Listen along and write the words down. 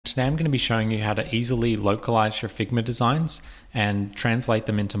today I'm going to be showing you how to easily localize your Figma designs and translate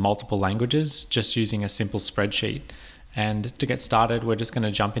them into multiple languages just using a simple spreadsheet. And to get started, we're just going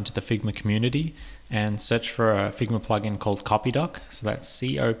to jump into the Figma community and search for a Figma plugin called Copydoc. So that's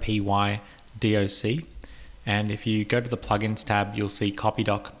Copydoc. And if you go to the plugins tab, you'll see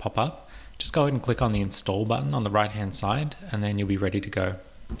Copydoc pop up. Just go ahead and click on the install button on the right hand side, and then you'll be ready to go.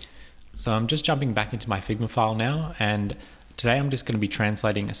 So I'm just jumping back into my Figma file now, and today I'm just going to be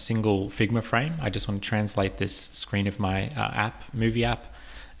translating a single Figma frame. I just want to translate this screen of my movie app.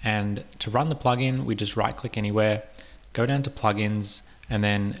 And to run the plugin, we just right click anywhere, go down to plugins, and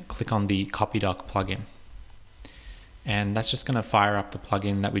then click on the Copydoc plugin. And that's just going to fire up the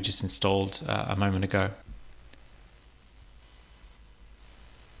plugin that we just installed a moment ago.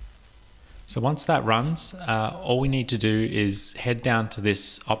 So once that runs, all we need to do is head down to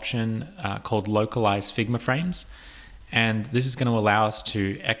this option called Localize Figma Frames. And this is going to allow us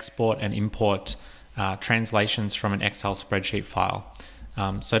to export and import translations from an Excel spreadsheet file.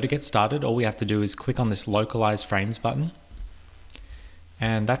 So to get started, all we have to do is click on this Localize Frames button.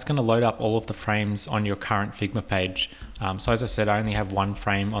 And that's going to load up all of the frames on your current Figma page. So as I said, I only have one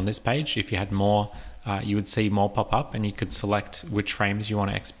frame on this page. If you had more, you would see more pop up and you could select which frames you want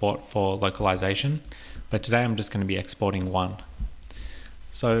to export for localization. But today I'm just going to be exporting one.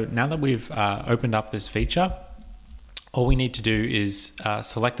 So now that we've opened up this feature, all we need to do is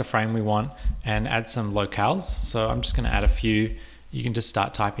select the frame we want and add some locales. So I'm just going to add a few. You can just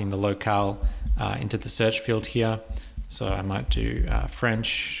start typing the locale into the search field here. So I might do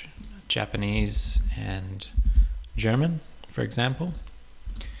French, Japanese, and German, for example.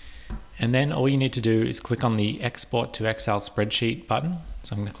 And then all you need to do is click on the Export to Excel Spreadsheet button.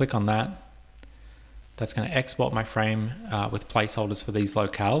 So I'm going to click on that. That's going to export my frame with placeholders for these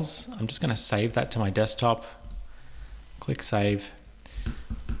locales. I'm just going to save that to my desktop. Click Save.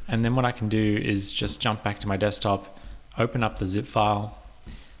 And then what I can do is just jump back to my desktop, open up the zip file,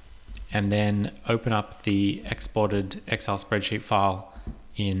 and then open up the exported Excel spreadsheet file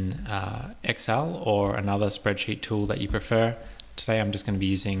in Excel or another spreadsheet tool that you prefer. Today I'm just going to be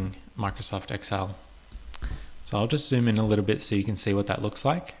using Microsoft Excel. So I'll just zoom in a little bit so you can see what that looks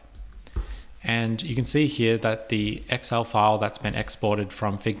like. And you can see here that the Excel file that's been exported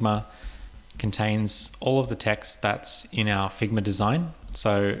from Figma contains all of the text that's in our Figma design.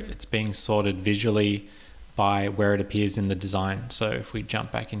 So it's being sorted visually by where it appears in the design. So if we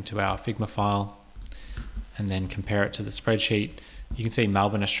jump back into our Figma file and then compare it to the spreadsheet, you can see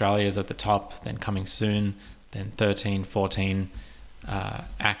Melbourne, Australia is at the top, then coming soon, then 13, 14,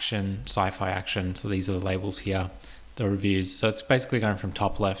 action, sci-fi action. So these are the labels here, the reviews. So it's basically going from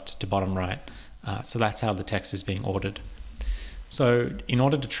top left to bottom right. So that's how the text is being ordered. So in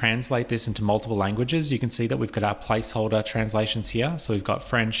order to translate this into multiple languages, you can see that we've got our placeholder translations here. So we've got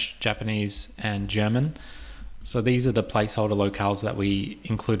French, Japanese, and German. So these are the placeholder locales that we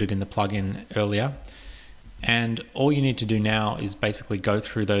included in the plugin earlier. And all you need to do now is basically go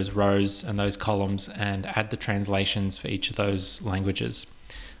through those rows and those columns and add the translations for each of those languages.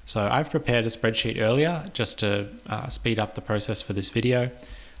 So I've prepared a spreadsheet earlier just to speed up the process for this video.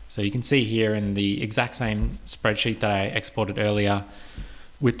 So you can see here in the exact same spreadsheet that I exported earlier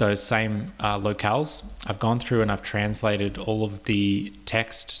with those same locales, I've gone through and I've translated all of the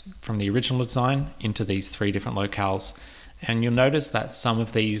text from the original design into these three different locales. And you'll notice that some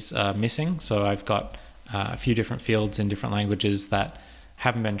of these are missing. So I've got a few different fields in different languages that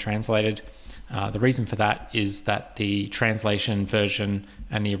haven't been translated. The reason for that is that the translation version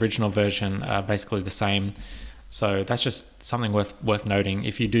and the original version are basically the same. So that's just something worth noting.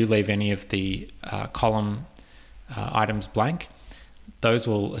 If you do leave any of the column items blank, those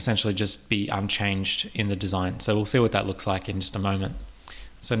will essentially just be unchanged in the design. So we'll see what that looks like in just a moment.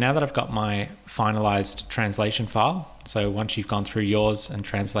 So now that I've got my finalized translation file, so once you've gone through yours and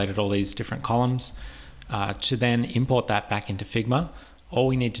translated all these different columns, to then import that back into Figma, all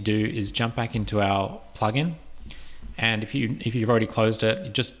we need to do is jump back into our plugin. And if you've already closed it,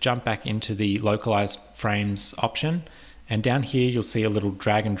 you just jump back into the Localized Frames option. And down here, you'll see a little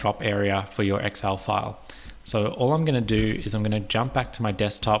drag and drop area for your Excel file. So all I'm going to do is I'm going to jump back to my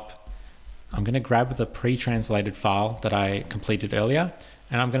desktop. I'm going to grab the pre-translated file that I completed earlier,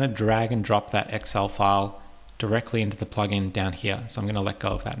 and I'm going to drag and drop that Excel file directly into the plugin down here. So I'm going to let go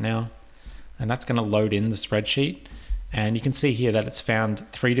of that now. And that's going to load in the spreadsheet. And you can see here that it's found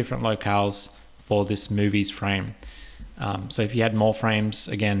three different locales for this movies frame. So if you had more frames,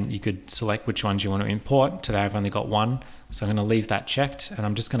 again, you could select which ones you want to import. Today I've only got one, so I'm going to leave that checked, and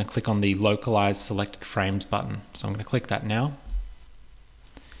I'm just going to click on the Localize Selected Frames button. So I'm going to click that now.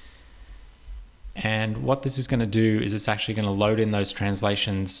 And what this is going to do is it's actually going to load in those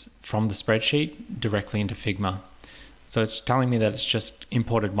translations from the spreadsheet directly into Figma. So it's telling me that it's just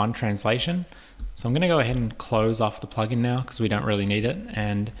imported one translation. So I'm going to go ahead and close off the plugin now because we don't really need it.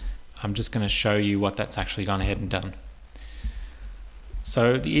 And I'm just going to show you what that's actually gone ahead and done.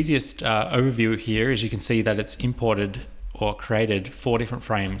 So the easiest overview here is you can see that it's imported or created 4 different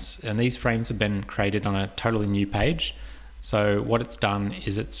frames. And these frames have been created on a totally new page. So what it's done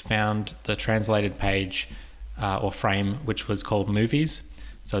is it's found the translated page or frame, which was called movies.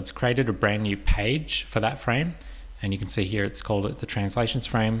 So it's created a brand new page for that frame. And you can see here it's called it the translations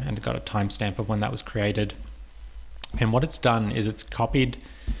frame, and it got a timestamp of when that was created. And what it's done is it's copied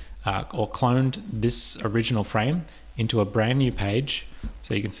or cloned this original frame into a brand new page.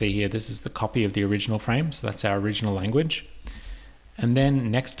 So you can see here, this is the copy of the original frame. So that's our original language. And then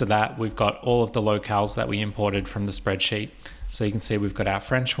next to that, we've got all of the locales that we imported from the spreadsheet. So you can see we've got our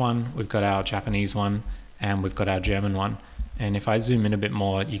French one, we've got our Japanese one, and we've got our German one. And if I zoom in a bit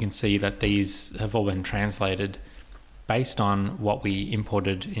more, you can see that these have all been translated based on what we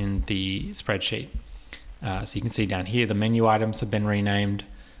imported in the spreadsheet. So you can see down here, the menu items have been renamed.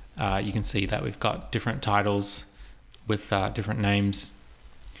 You can see that we've got different titles with different names.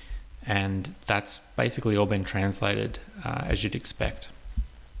 And that's basically all been translated as you'd expect.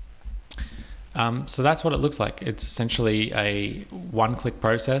 So that's what it looks like. It's essentially a one-click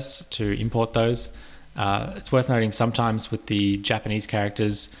process to import those. It's worth noting sometimes with the Japanese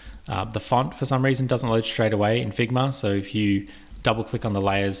characters, the font for some reason doesn't load straight away in Figma. So if you double click on the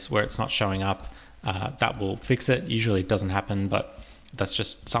layers where it's not showing up, that will fix it. Usually it doesn't happen, but that's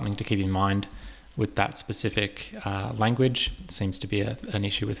just something to keep in mind with that specific language. It seems to be an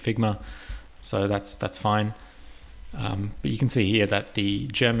issue with Figma, so that's fine. But you can see here that the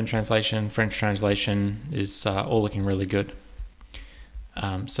German translation, French translation is all looking really good.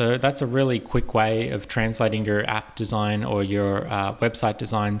 So that's a really quick way of translating your app design or your website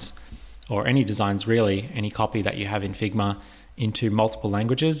designs, or any designs really, any copy that you have in Figma, into multiple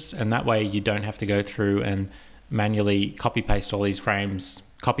languages. And that way you don't have to go through and manually copy paste all these frames,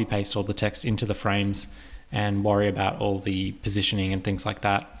 copy paste all the text into the frames, and worry about all the positioning and things like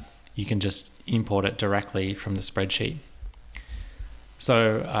that. You can just import it directly from the spreadsheet.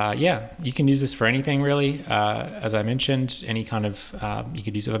 So yeah, you can use this for anything really. As I mentioned, any kind of, you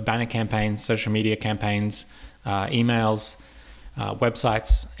could use it for banner campaigns, social media campaigns, emails,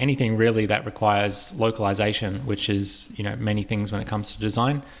 websites, anything really that requires localization, which is, you know, many things when it comes to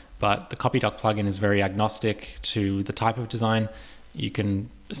design. But the Copydoc plugin is very agnostic to the type of design. You can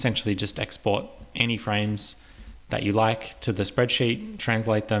essentially just export any frames that you like to the spreadsheet,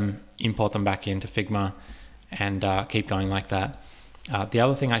 translate them, import them back into Figma, and keep going like that. The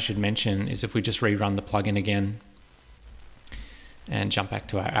other thing I should mention is if we just rerun the plugin again and jump back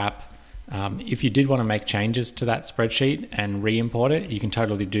to our app, if you did want to make changes to that spreadsheet and re-import it, you can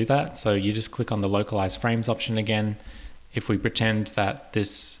totally do that. So you just click on the Localize Frames option again. If we pretend that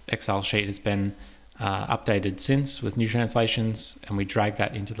this Excel sheet has been updated since with new translations, and we drag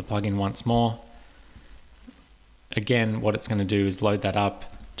that into the plugin once more, again, what it's going to do is load that up.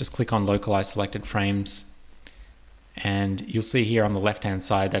 Just click on Localize Selected Frames, and you'll see here on the left-hand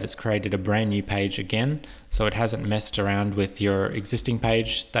side that it's created a brand new page again. So it hasn't messed around with your existing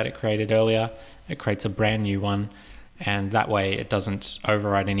page that it created earlier. It creates a brand new one, and that way it doesn't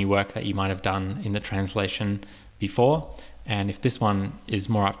override any work that you might have done in the translation before. And if this one is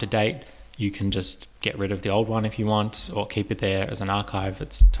more up to date, you can just get rid of the old one if you want, or keep it there as an archive.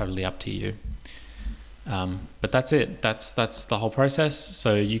 It's totally up to you. But that's it. That's the whole process.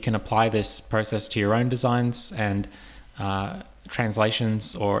 So you can apply this process to your own designs and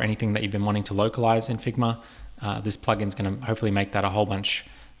translations, or anything that you've been wanting to localize in Figma. This plugin is going to hopefully make that a whole bunch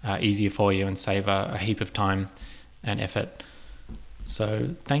easier for you and save a heap of time and effort.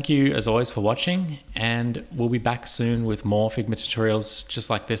 So thank you as always for watching, and we'll be back soon with more Figma tutorials just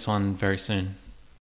like this one very soon.